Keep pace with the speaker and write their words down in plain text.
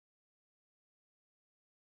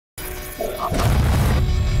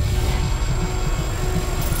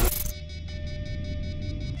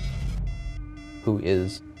Who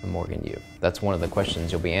is Morgan Yu? That's one of the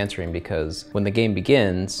questions you'll be answering, because when the game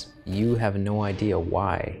begins, you have no idea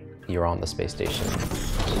why you're on the space station,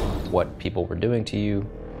 what people were doing to you,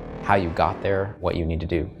 how you got there, what you need to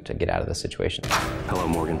do to get out of the situation. Hello,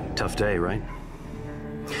 Morgan. Tough day, right?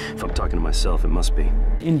 If I'm talking to myself, it must be.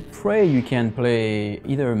 In Prey, you can play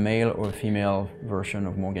either a male or a female version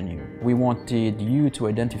of Morgan Yu. We wanted you to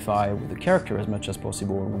identify with the character as much as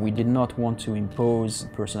possible. We did not want to impose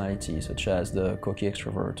personality, such as the cocky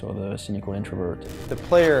extrovert or the cynical introvert. The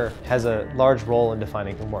player has a large role in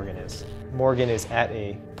defining who Morgan is. Morgan is at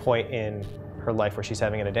a point in her life where she's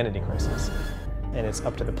having an identity crisis, and it's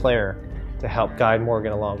up to the player to help guide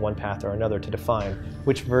Morgan along one path or another to define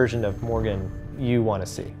which version of Morgan you want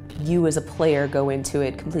to see. You as a player go into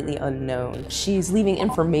it completely unknown. She's leaving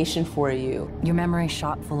information for you. Your memory's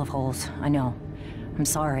shot full of holes, I know. I'm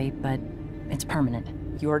sorry, but it's permanent.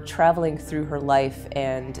 You're traveling through her life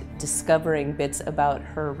and discovering bits about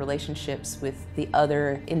her relationships with the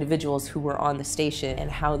other individuals who were on the station and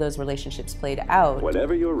how those relationships played out.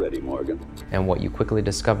 Whenever you're ready, Morgan. And what you quickly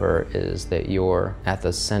discover is that you're at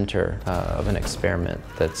the center of an experiment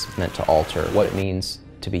that's meant to alter what it means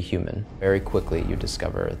to be human. Very quickly you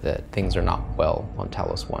discover that things are not well on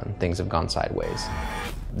Talos 1. Things have gone sideways.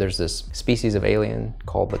 There's this species of alien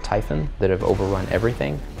called the Typhon that have overrun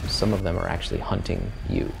everything. Some of them are actually hunting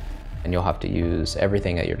you, and you'll have to use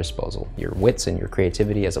everything at your disposal. Your wits and your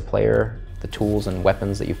creativity as a player, the tools and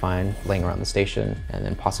weapons that you find laying around the station, and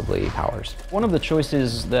then possibly powers. One of the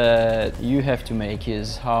choices that you have to make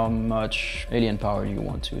is how much alien power you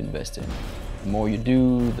want to invest in. The more you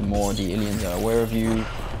do, the more the aliens are aware of you.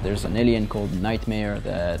 There's an alien called Nightmare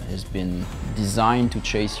that has been designed to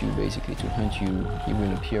chase you, basically to hunt you. He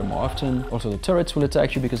will appear more often. Also, the turrets will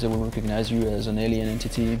attack you because they will recognize you as an alien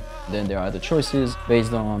entity. Then there are other choices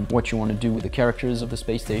based on what you want to do with the characters of the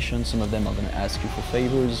space station. Some of them are going to ask you for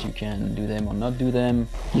favors. You can do them or not do them.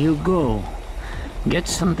 You go. Get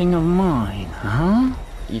something of mine, huh?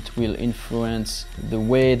 It will influence the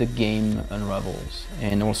way the game unravels,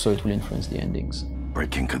 and also it will influence the endings.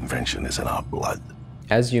 Breaking convention is in our blood.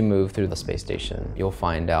 As you move through the space station, you'll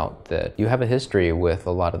find out that you have a history with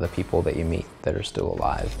a lot of the people that you meet that are still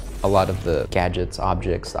alive. A lot of the gadgets,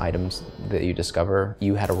 objects, items that you discover,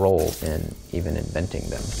 you had a role in even inventing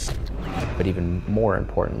them. But even more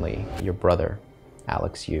importantly, your brother,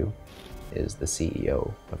 Alex Yu, is the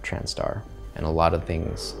CEO of TranStar. And a lot of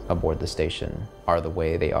things aboard the station are the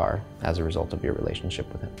way they are as a result of your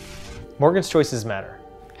relationship with him. Morgan's choices matter.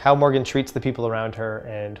 How Morgan treats the people around her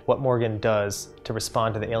and what Morgan does to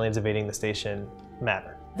respond to the aliens invading the station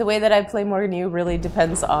matter. The way that I play Morgan Yu really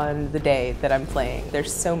depends on the day that I'm playing.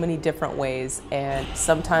 There's so many different ways, and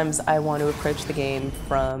sometimes I want to approach the game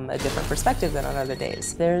from a different perspective than on other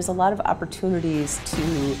days. There's a lot of opportunities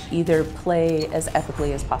to either play as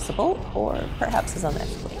ethically as possible or perhaps as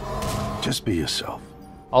unethically. Just be yourself.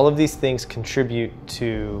 All of these things contribute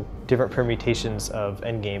to different permutations of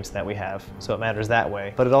endgames that we have, so it matters that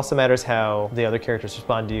way. But it also matters how the other characters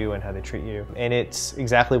respond to you and how they treat you. And it's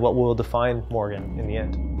exactly what will define Morgan in the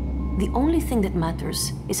end. The only thing that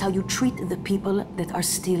matters is how you treat the people that are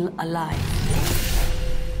still alive.